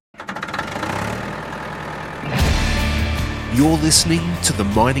You're listening to the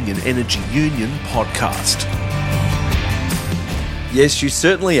Mining and Energy Union podcast. Yes, you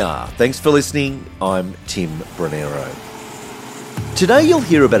certainly are. Thanks for listening. I'm Tim Brunero. Today you'll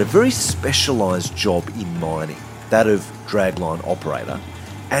hear about a very specialised job in mining, that of dragline operator,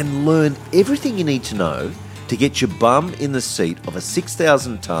 and learn everything you need to know to get your bum in the seat of a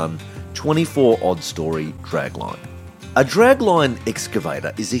 6,000 tonne, 24-odd storey dragline. A dragline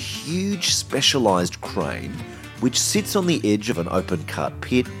excavator is a huge specialised crane which sits on the edge of an open cut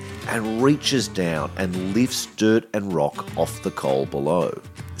pit and reaches down and lifts dirt and rock off the coal below.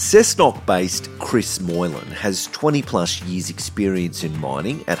 Cessnock-based Chris Moylan has 20 plus years experience in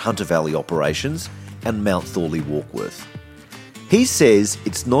mining at Hunter Valley Operations and Mount Thorley Warkworth. He says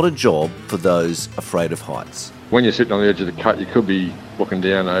it's not a job for those afraid of heights. When you're sitting on the edge of the cut, you could be looking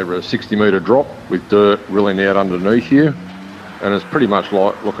down over a 60 metre drop with dirt rilling out underneath you, and it's pretty much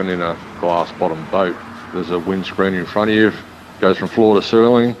like looking in a glass bottom boat. There's a windscreen in front of you, goes from floor to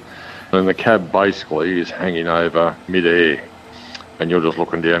ceiling, and the cab basically is hanging over mid-air, and you're just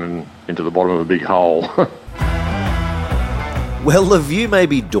looking down into the bottom of a big hole. Well, the view may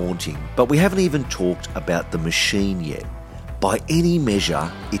be daunting, but we haven't even talked about the machine yet. By any measure,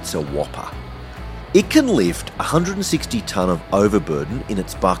 it's a whopper. It can lift 160 tonne of overburden in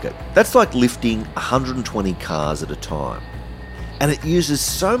its bucket. That's like lifting 120 cars at a time. And it uses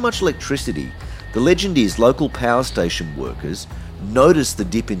so much electricity, the legend is local power station workers noticed the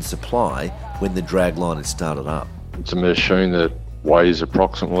dip in supply when the dragline had started up. It's a machine that weighs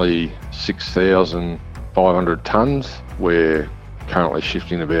approximately 6,500 tonnes. We're currently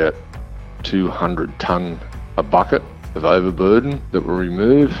shifting about 200 tonne a bucket of overburden that we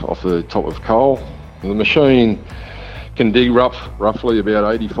remove off the top of coal. The machine can dig roughly about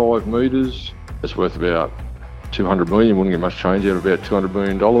 85 metres. It's worth about 200 million, wouldn't get much change out of about $200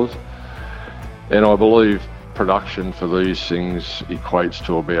 million. And I believe production for these things equates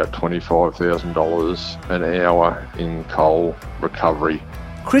to about $25,000 an hour in coal recovery.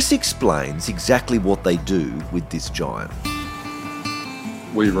 Chris explains exactly what they do with this giant.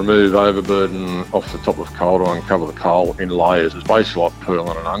 We remove overburden off the top of coal to uncover the coal in layers. It's basically like peeling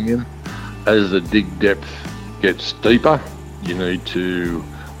an onion. As the dig depth gets deeper, you need to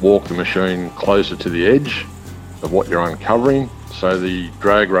walk the machine closer to the edge of what you're uncovering so the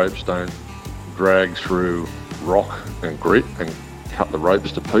drag ropes don't drag through rock and grit and cut the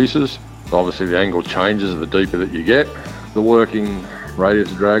ropes to pieces. Obviously the angle changes the deeper that you get. The working radius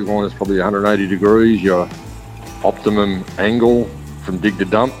of drag line is probably 180 degrees. Your optimum angle from dig to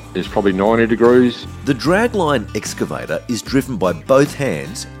dump is probably 90 degrees. The dragline excavator is driven by both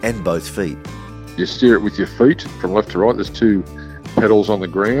hands and both feet. You steer it with your feet from left to right. There's two pedals on the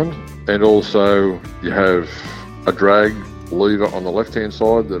ground, and also you have a drag lever on the left hand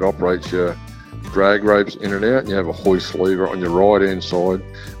side that operates your drag ropes in and out, and you have a hoist lever on your right hand side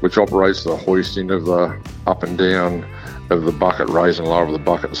which operates the hoisting of the up and down of the bucket, raise and lower of the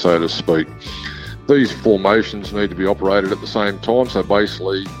bucket, so to speak. These four motions need to be operated at the same time, so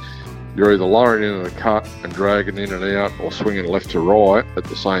basically you're either lowering into the cut and dragging in and out or swinging left to right at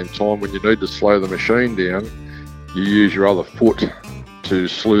the same time. When you need to slow the machine down, you use your other foot to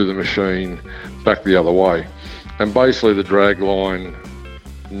slew the machine back the other way. And basically the drag line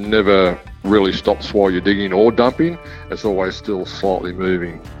never really stops while you're digging or dumping. It's always still slightly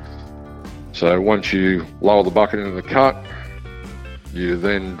moving. So once you lower the bucket into the cut, you're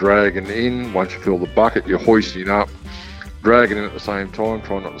then dragging in. Once you fill the bucket, you're hoisting up, dragging in at the same time,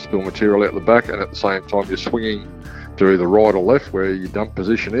 trying not to spill material out the back, and at the same time you're swinging to either right or left where your dump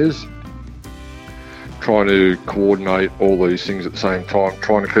position is, trying to coordinate all these things at the same time,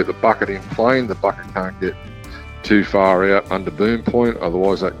 trying to keep the bucket in plane. The bucket can't get too far out under boom point,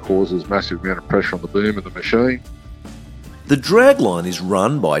 otherwise that causes massive amount of pressure on the boom of the machine. The dragline is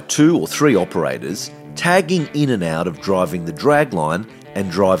run by 2 or 3 operators, tagging in and out of driving the dragline and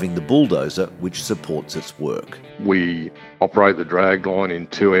driving the bulldozer which supports its work. We operate the dragline in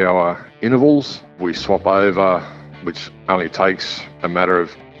 2-hour intervals. We swap over, which only takes a matter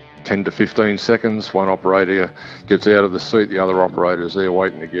of 10 to 15 seconds. One operator gets out of the seat, the other operator is there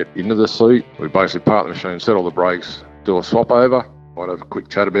waiting to get into the seat. We basically park the machine, settle the brakes, do a swap over, might have a quick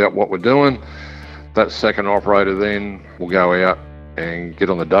chat about what we're doing. That second operator then will go out and get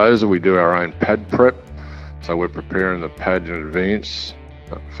on the dozer. We do our own pad prep, so we're preparing the pad in advance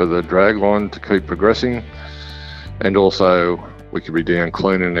for the dragline to keep progressing. And also we could be down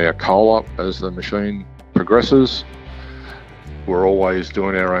cleaning our coal up as the machine progresses. We're always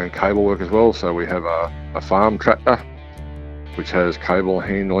doing our own cable work as well, so we have a farm tractor which has cable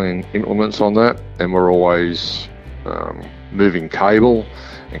handling implements on that, and we're always moving cable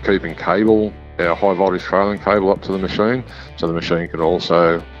and keeping cable our high voltage trailing cable up to the machine, so the machine can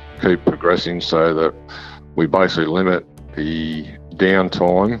also keep progressing, so that we basically limit the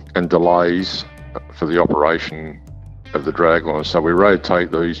downtime and delays for the operation of the dragline. So we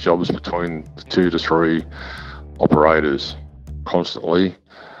rotate these jobs between the 2 to 3 operators constantly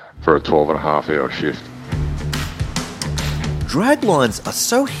for a 12.5-hour shift. Draglines are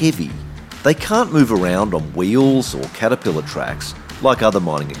so heavy, they can't move around on wheels or caterpillar tracks like other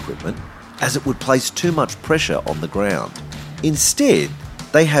mining equipment, as it would place too much pressure on the ground. Instead,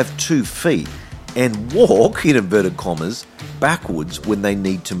 they have 2 feet and walk, in inverted commas, backwards when they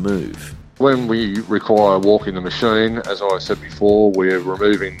need to move. When we require walking the machine, as I said before, we're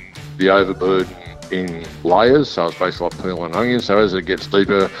removing the overburden in layers, so it's basically like peeling an onion. So as it gets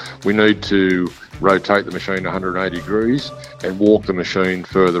deeper, we need to rotate the machine 180 degrees and walk the machine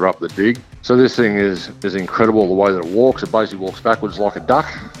further up the dig. So this thing is incredible the way that it walks. It basically walks backwards like a duck.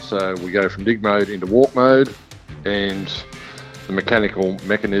 So we go from dig mode into walk mode, and the mechanical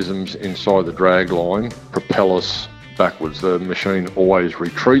mechanisms inside the dragline propel us backwards. The machine always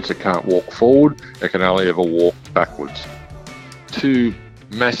retreats. It can't walk forward. It can only ever walk backwards. 2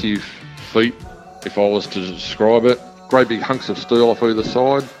 massive feet, if I was to describe it. Great big hunks of steel off either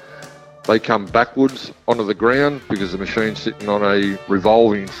side. They come backwards onto the ground because the machine's sitting on a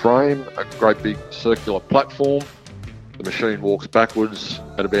revolving frame, a great big circular platform. The machine walks backwards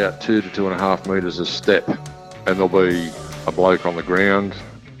at about 2 to 2.5 metres a step, and there'll be a bloke on the ground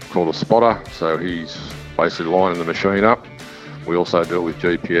called a spotter, so he's basically lining the machine up. We also do it with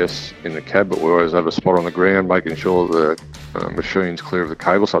GPS in the cab, but we always have a spotter on the ground making sure the machine's clear of the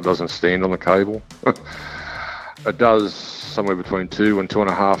cable so it doesn't stand on the cable. It does somewhere between 2 and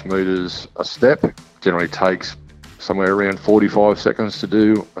 2.5 metres a step. Generally takes somewhere around 45 seconds to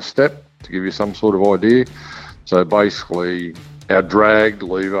do a step, to give you some sort of idea. So basically our drag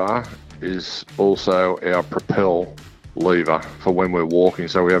lever is also our propel lever for when we're walking.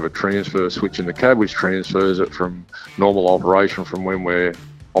 So we have a transfer switch in the cab which transfers it from normal operation, from when we're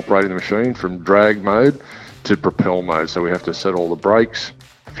operating the machine, from drag mode to propel mode. So we have to set all the brakes,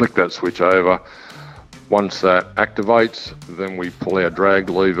 flick that switch over. Once that activates, then we pull our drag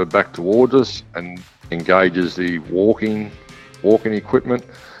lever back towards us and engages the walking equipment.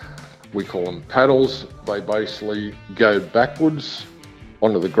 We call them paddles. They basically go backwards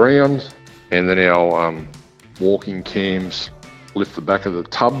onto the ground, and then our walking cams lift the back of the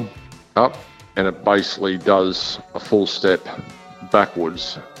tub up, and it basically does a full step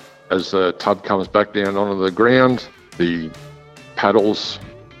backwards. As the tub comes back down onto the ground, the paddles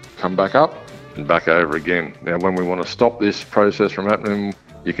come back up and back over again. Now when we want to stop this process from happening,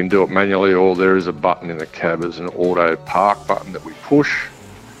 you can do it manually, or there is a button in the cab. There's an auto park button that we push,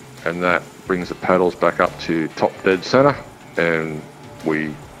 and that brings the paddles back up to top dead centre, and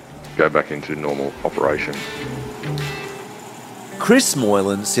we go back into normal operation. Chris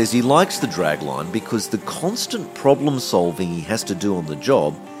Moylan says he likes the dragline because the constant problem solving he has to do on the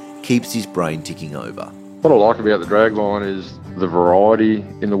job keeps his brain ticking over. What I like about the dragline is the variety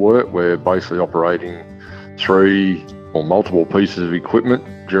in the work. We're basically operating 3 or multiple pieces of equipment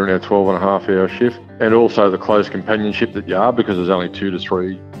during our 12.5-hour shift, and also the close companionship that you are, because there's only 2 to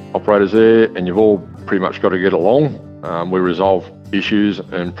 3 operators there and you've all pretty much got to get along. We resolve issues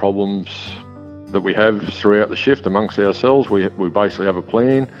and problems that we have throughout the shift amongst ourselves. We basically have a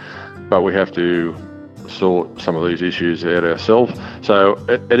plan, but we have to sort some of these issues out ourselves. So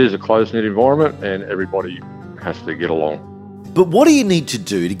it is a close-knit environment and everybody has to get along. But what do you need to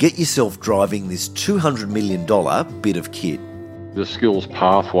do to get yourself driving this $200 million bit of kit? The skills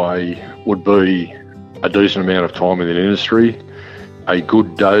pathway would be a decent amount of time in the industry, a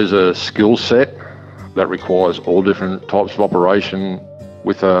good dozer skill set that requires all different types of operation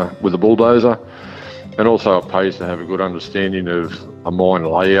with a bulldozer, and also it pays to have a good understanding of a mine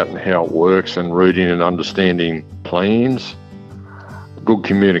layout and how it works, and reading and understanding plans. Good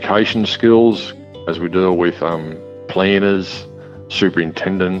communication skills as we deal with planners,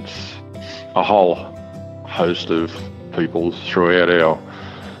 superintendents, a whole host of people throughout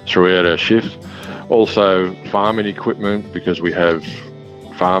our shift. Also farming equipment, because we have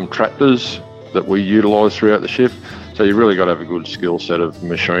farm tractors that we utilise throughout the shift. So you really got to have a good skill set of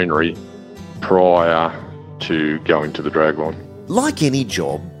machinery prior to going to the dragline. Like any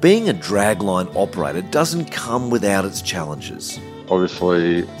job, being a dragline operator doesn't come without its challenges.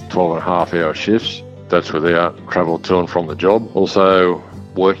 Obviously 12.5-hour shifts, that's without travel to and from the job. Also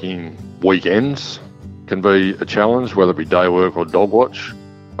working weekends can be a challenge, whether it be day work or dog watch.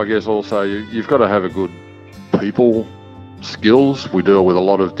 I guess also you've got to have a good people skills. We deal with a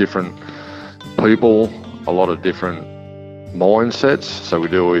lot of different people, a lot of different mindsets. So we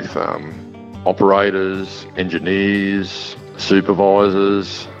deal with operators, engineers,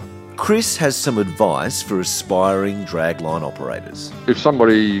 supervisors. Chris has some advice for aspiring dragline operators. If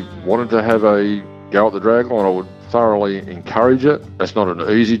somebody wanted to have a go at the dragline, I would thoroughly encourage it. It's not an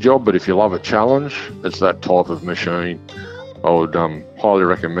easy job, but if you love a challenge, it's that type of machine. I would highly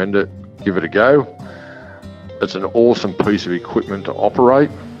recommend it. Give it a go. It's an awesome piece of equipment to operate,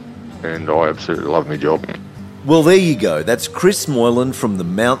 and I absolutely love my job. Well, there you go. That's Chris Moylan from the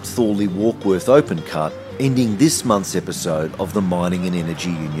Mount Thorley Warkworth Open Cut, ending this month's episode of the Mining and Energy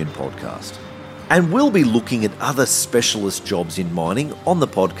Union podcast. And we'll be looking at other specialist jobs in mining on the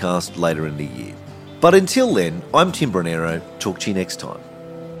podcast later in the year. But until then, I'm Tim Bronero. Talk to you next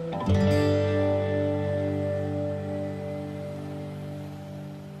time.